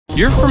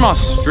You're from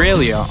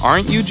Australia,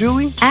 aren't you,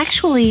 Julie?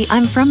 Actually,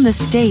 I'm from the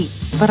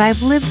States, but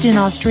I've lived in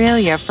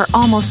Australia for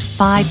almost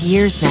 5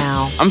 years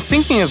now. I'm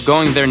thinking of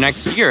going there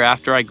next year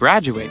after I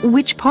graduate.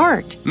 Which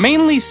part?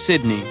 Mainly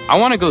Sydney. I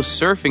want to go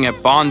surfing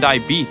at Bondi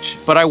Beach,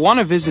 but I want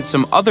to visit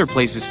some other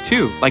places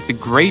too, like the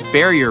Great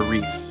Barrier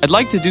Reef. I'd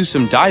like to do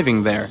some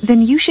diving there.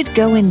 Then you should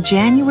go in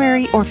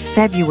January or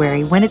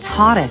February when it's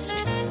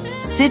hottest.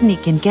 Sydney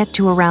can get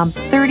to around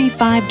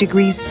 35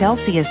 degrees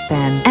Celsius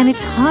then, and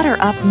it's hotter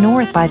up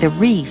north by the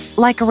reef,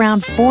 like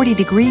around 40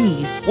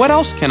 degrees. What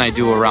else can I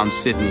do around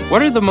Sydney?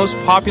 What are the most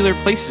popular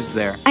places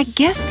there? I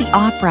guess the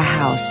Opera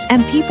House,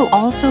 and people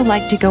also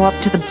like to go up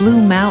to the Blue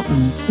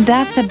Mountains.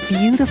 That's a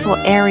beautiful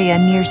area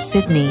near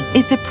Sydney.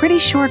 It's a pretty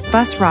short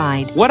bus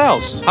ride. What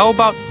else? How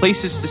about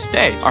places to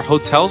stay? Are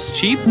hotels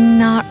cheap?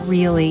 Not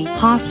really.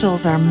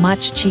 Hostels are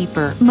much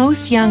cheaper.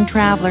 Most young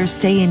travelers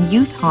stay in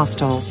youth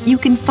hostels. You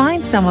can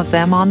find some of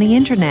them on the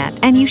internet,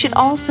 and you should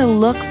also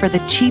look for the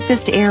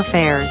cheapest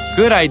airfares.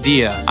 Good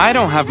idea. I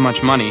don't have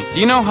much money. Do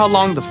you know how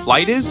long the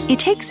flight is? It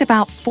takes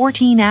about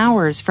 14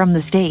 hours from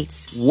the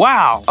States.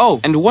 Wow!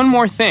 Oh, and one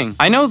more thing.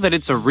 I know that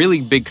it's a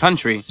really big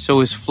country, so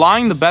is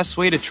flying the best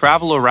way to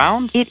travel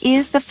around? It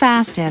is the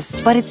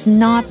fastest, but it's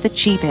not the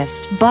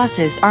cheapest.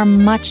 Buses are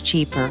much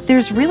cheaper.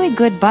 There's really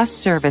good bus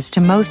service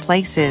to most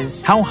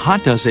places. How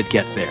hot does it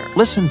get there?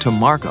 Listen to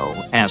Margot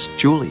ask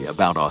Julie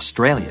about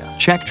Australia.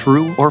 Check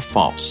true or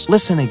false.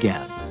 Listen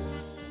again.